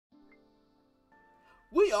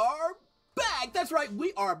We are back. That's right.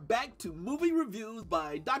 We are back to movie reviews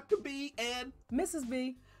by Dr. B and Mrs.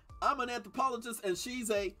 B. I'm an anthropologist and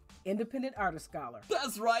she's a independent artist scholar.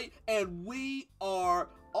 That's right. And we are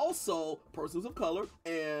also persons of color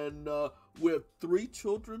and with 3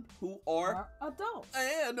 children who are adults.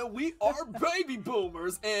 And we are baby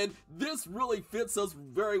boomers. And this really fits us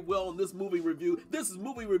very well in this movie review. This is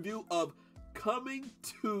movie review of Coming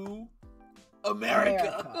to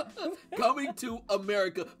America. Coming to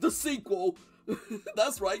America. The sequel.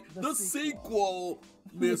 That's right. The sequel,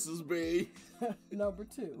 Mrs. B. Number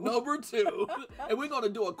 2. Number 2. And we're going to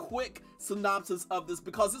do a quick synopsis of this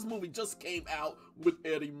because this movie just came out with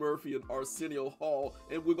Eddie Murphy and Arsenio Hall.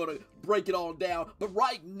 And we're going to break it all down. But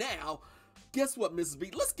right now, guess what, Mrs.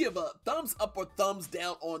 B? Let's give a thumbs up or thumbs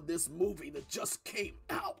down on this movie that just came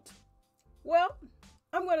out. Well,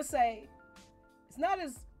 I'm going to say it's not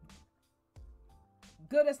as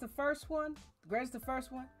good as the first one, great as the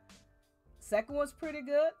first one. Second one's pretty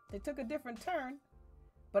good. They took a different turn.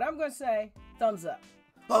 But I'm going to say thumbs up.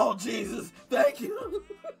 Oh, Jesus. Thank you.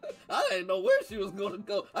 I didn't know where she was going to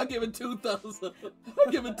go. I give it 2 thumbs up.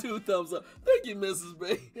 I give it 2 thumbs up. Thank you, Mrs.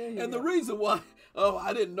 B. And the reason why,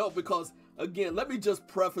 I didn't know because, again, let me just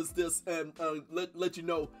preface this and let you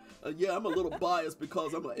know, yeah, I'm a little biased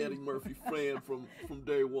because I'm an Eddie Murphy fan from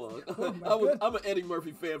day one. I'm an Eddie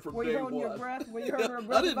Murphy fan from day one. Were you holding your breath? When you heard her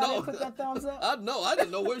breath, I didn't know. Put that thumbs up? I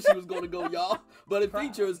didn't know where she was going to go, y'all. But it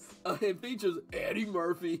features Eddie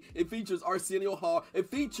Murphy. It features Arsenio Hall. It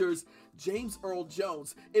features James Earl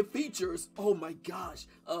Jones. It features, oh my gosh,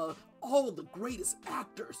 all the greatest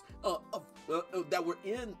actors that were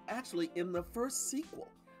actually in the first sequel.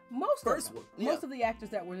 Most of the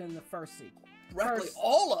actors that were in the first sequel. Practically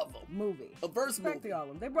all of them. Movie. Practically all of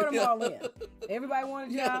them. They brought them all in. Everybody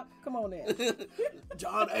wanted a job. Come on in.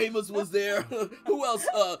 John Amos was there. Who else?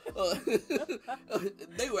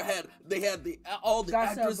 They had all the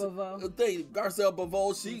Garcelle actors. Beauvais. Garcelle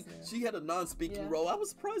Beauvais. She had a non-speaking role. I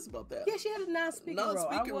was surprised about that. Yeah, she had a non-speaking role.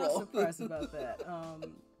 I was surprised about that.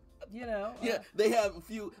 You know. Yeah, they have a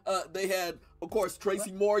few. They had, of course,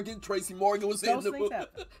 Tracey Morgan. Tracey Morgan was in the movie.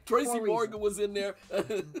 Tracey Morgan was in there.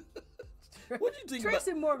 What do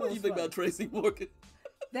you think about Tracey Morgan?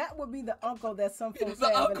 That would be the uncle that some folks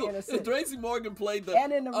have in inner city. Tracy Morgan played the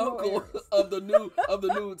uncle of the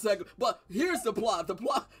new second. But here's the plot.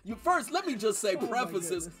 First, let me just say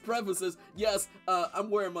prefaces. Yes, I'm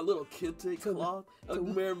wearing my little kente cloth.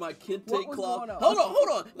 I'm wearing my kente cloth. Hold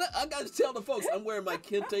on. I got to tell the folks I'm wearing my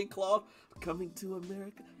kente cloth. Coming to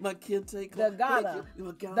America, my kente cloth.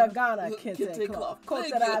 The Ghana kente cloth.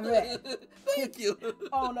 Thank you.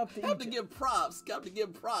 On up to Got to give props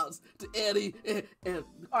to Eddie and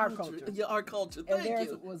our culture. Yeah, our culture. Thank you. And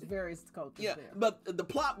there was various cultures there. But the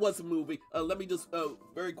plot was a movie. Let me just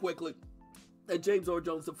very quickly. James Earl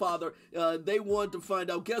Jones, the father, they wanted to find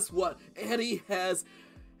out. Guess what? Eddie has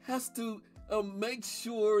to make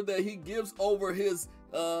sure that he gives over his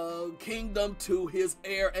kingdom to his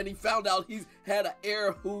heir, and he found out he had an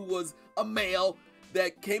heir who was a male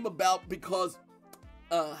that came about because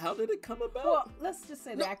how did it come about? Well, let's just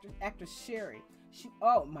say the actress Shari. She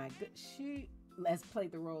has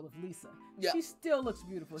played the role of Lisa. Yeah. She still looks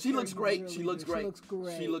beautiful. She looks great. She looks great.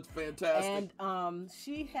 She looks fantastic. And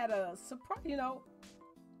she had a surprise. You know,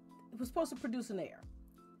 it was supposed to produce an heir.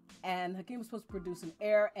 And Hakeem was supposed to produce an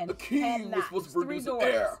heir, and Hakeem was supposed to produce an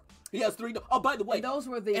heir. He has 3 daughters. Oh, by the way, and those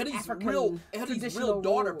were the Eddie's real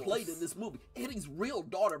daughter played in this movie. Eddie's real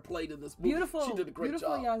daughter played in this movie. Beautiful, she did a great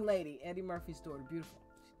beautiful job. Young lady, Eddie Murphy's daughter. Beautiful.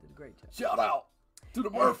 She did a great job. Shout out to the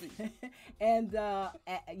Murphy. And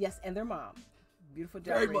yes, and their mom. Beautiful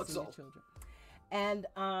job very raising much so. Their children.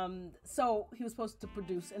 And so he was supposed to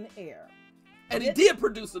produce an heir. And he did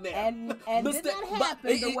produce an heir. And did not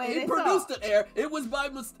happen the way they produced thought. an heir. It was by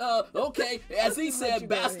as he said,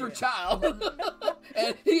 bastard child.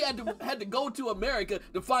 And he had to go to America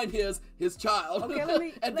to find his child.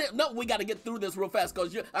 Okay, no, we got to get through this real fast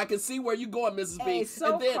because I can see where you're going, Mrs. B.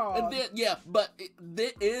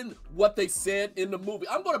 Then in what they said in the movie,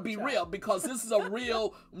 I'm going to be real because this is a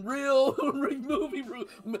real movie.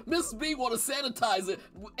 Mrs. B want to sanitize it.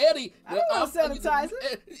 Eddie, I don't want to sanitize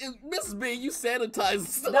it. Mrs. B, you sanitizing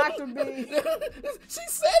stuff. Dr. B. She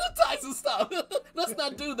sanitizing stuff. Let's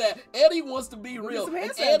not do that. Eddie wants to be real.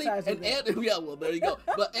 And Eddie, yeah, well, there you go.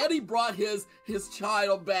 But Eddie brought his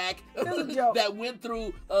child back that went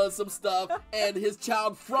through some stuff, and his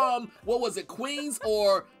child from, what was it, Queens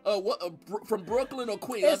or from Brooklyn or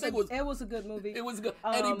Queens? I think it was a good movie. It was good.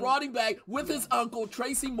 And he brought him back with his uncle,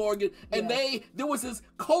 Tracey Morgan, and there was this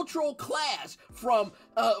cultural clash from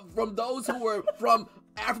those who were from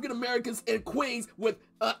African Americans in Queens with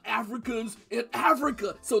Africans in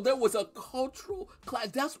Africa. So there was a cultural clash.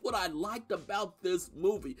 That's what I liked about this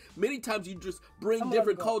movie. Many times you just bring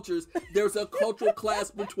different cultures. There's a cultural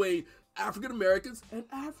clash between African Americans and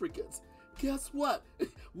Africans. Guess what?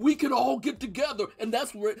 We can all get together, and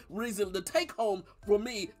that's the reason. The take home for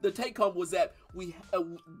me, the take home was that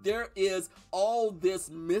there is all this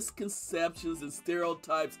misconceptions and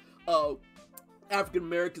stereotypes of African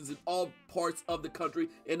Americans in all parts of the country,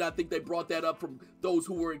 and I think they brought that up from those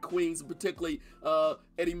who were in Queens, particularly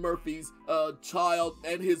Eddie Murphy's child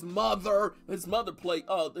and his mother. His mother played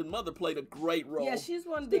a great role. Yeah, she's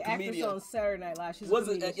one of the actors on Saturday Night Live. She's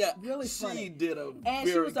really funny. She did a and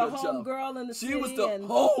very she was the good home job. girl in the city. She was the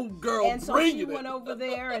home girl, and so she went over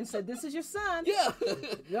there and said, "This is your son." Yeah,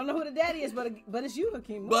 you don't know who the daddy is, but it's you,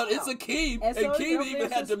 Hakeem. But it's Hakeem, and so Hakeem even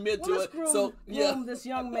had to admit to it. So groom this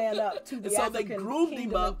young man up to the African they groomed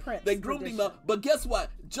him up. They groomed him up. But guess what?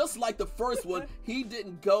 Just like the first one, he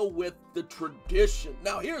didn't go with the tradition.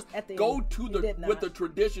 Now here's with the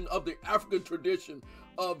tradition of the African tradition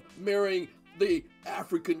of marrying the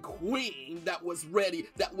African queen that was ready,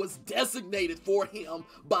 that was designated for him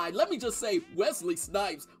by, let me just say, Wesley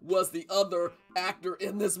Snipes was the other actor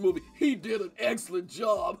in this movie. He did an excellent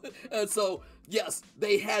job. And so, yes,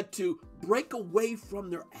 they had to break away from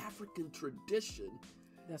their African tradition.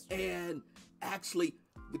 That's true. And actually,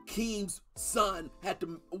 the king's son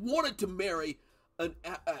wanted to marry an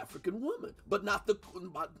African woman, but not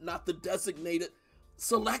the designated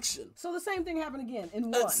selection. So the same thing happened again in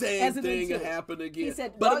one. Same thing happened again. He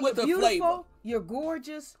said, but with you're a beautiful, flavor. You're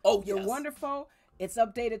gorgeous. Oh, you're wonderful. It's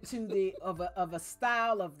updated to the of a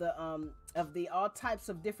style of the all types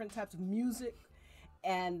of different types of music.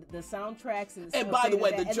 And the soundtracks and by the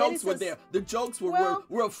way, the jokes were there. The jokes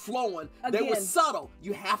were flowing. They were subtle.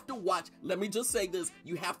 You have to watch. Let me just say this: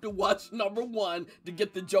 you have to watch number 1 to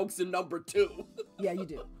get the jokes in number 2. Yeah, you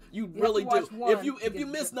do. You really do. If you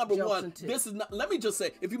miss number 1, this is not. Let me just say,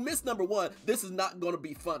 if you miss number 1, this is not going to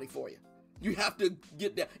be funny for you. You have to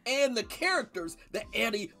get that. And the characters that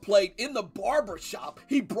Eddie played in the barbershop,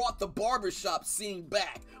 he brought the barbershop scene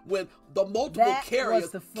back when the multiple characters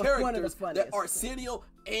that Arsenio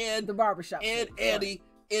and the barbershop and Eddie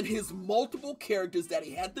and his multiple characters that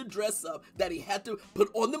he had to dress up, that he had to put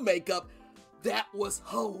on the makeup. That was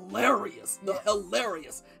hilarious.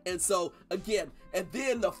 Hilarious. And so again, and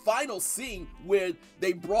then the final scene when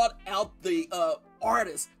they brought out the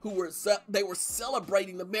artists who were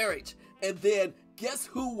celebrating the marriage. And then guess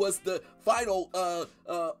who was the final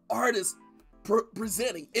artist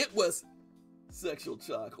presenting? It was Sexual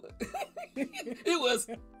Chocolate. It was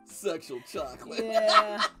Sexual Chocolate.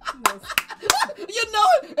 Yeah. You know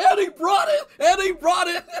it. Eddie brought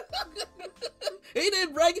it. He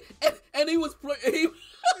didn't break it. And he was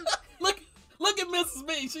Look at Mrs.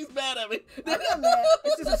 B. She's mad at me. I'm not mad.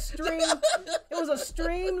 It's just it was a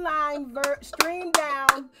streamlined, streamed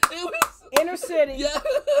down, inner city,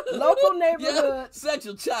 local neighborhood,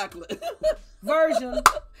 Sexual Chocolate version.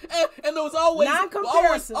 And there was always one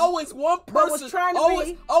person. Always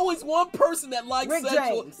one person that liked Rick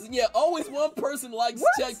sexual. James. Yeah, always one person likes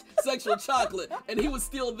Sexual Chocolate, and he was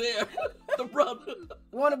still there. The brother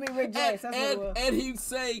Want to be Rick James? And he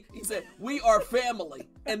said, "We are family,"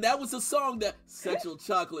 and that was a song that Sexual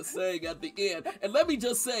Chocolate sang at the end. And let me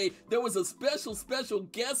just say, there was a special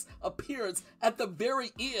guest appearance at the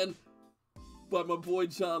very end by my boy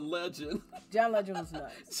John Legend. John Legend was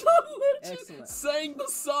nice. John Legend Excellent. sang the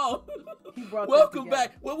song. He brought Welcome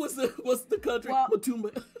back. What's the country?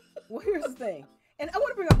 Well, here's the thing. And I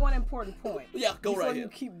want to bring up one important point. Yeah, go right ahead. Before you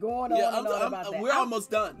keep going on and on about that. We're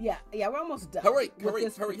almost done. Yeah, we're almost done. Hurry.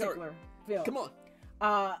 Film. Come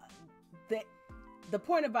on. The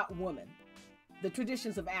point about women, the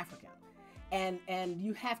traditions of Africa, and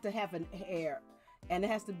you have to have an heir, and it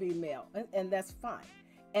has to be male, and that's fine.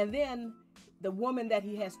 And then the woman that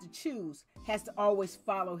he has to choose has to always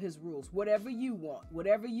follow his rules, whatever you want,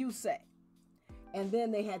 whatever you say. And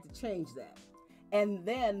then they had to change that. And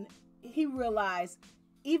then he realized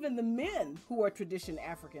even the men who are tradition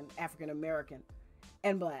African American,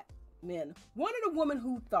 and black men wanted a woman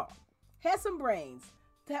who thought, had some brains,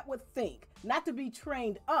 that would think, not to be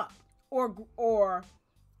trained up or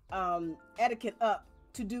etiquette up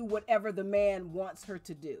to do whatever the man wants her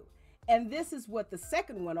to do. And this is what the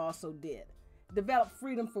second one also did. Develop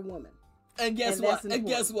freedom for women. And guess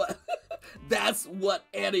what? That's what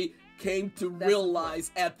Eddie came to realize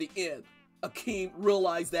at the end. Akeem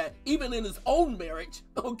realized that even in his own marriage,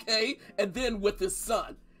 okay, and then with his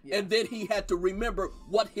son. Yeah. And then he had to remember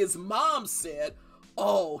what his mom said.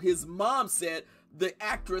 Oh, his mom said, the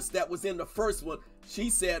actress that was in the first one, she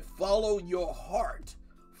said, follow your heart.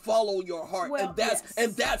 follow your heart. Well,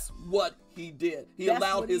 and that's what he did. He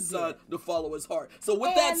allowed his son to follow his heart. So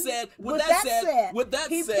with that said,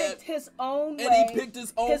 he picked his own way. And he picked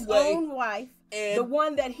his own way. His own wife. And the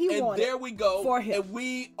one that he wanted. And there we go. For him. And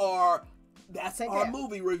we are... That's our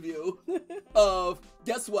movie review of,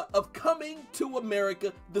 guess what? Of Coming to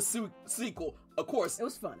America, the sequel. Of course. It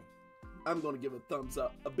was funny. I'm going to give it a thumbs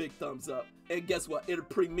up, a big thumbs up. And guess what? It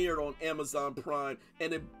premiered on Amazon Prime,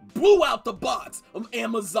 and it blew out the box of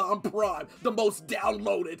Amazon Prime, the most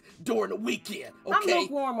downloaded during the weekend. Okay? I'm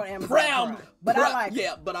lukewarm on Amazon Prime, but I like it.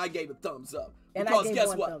 Yeah, but I gave it thumbs up. And because I gave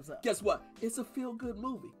guess one thumbs up. Guess what? It's a feel-good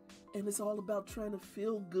movie, and it's all about trying to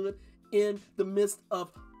feel good in the midst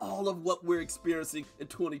of all of what we're experiencing in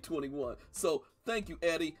 2021. So thank you,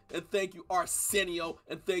 Eddie, and thank you, Arsenio,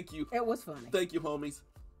 and thank you. It was funny. Thank you, homies.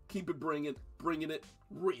 Keep it bringing it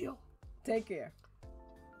real. Take care.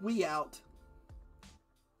 We out.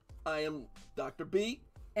 I am Dr. B.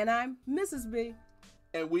 And I'm Mrs. B.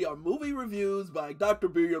 And we are Movie Reviews by Dr.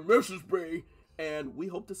 B and Mrs. B. And we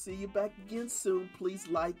hope to see you back again soon. Please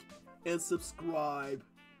like and subscribe.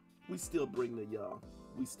 We still bringing it, y'all.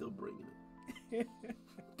 We still bringing it.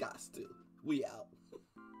 Gots to. We out.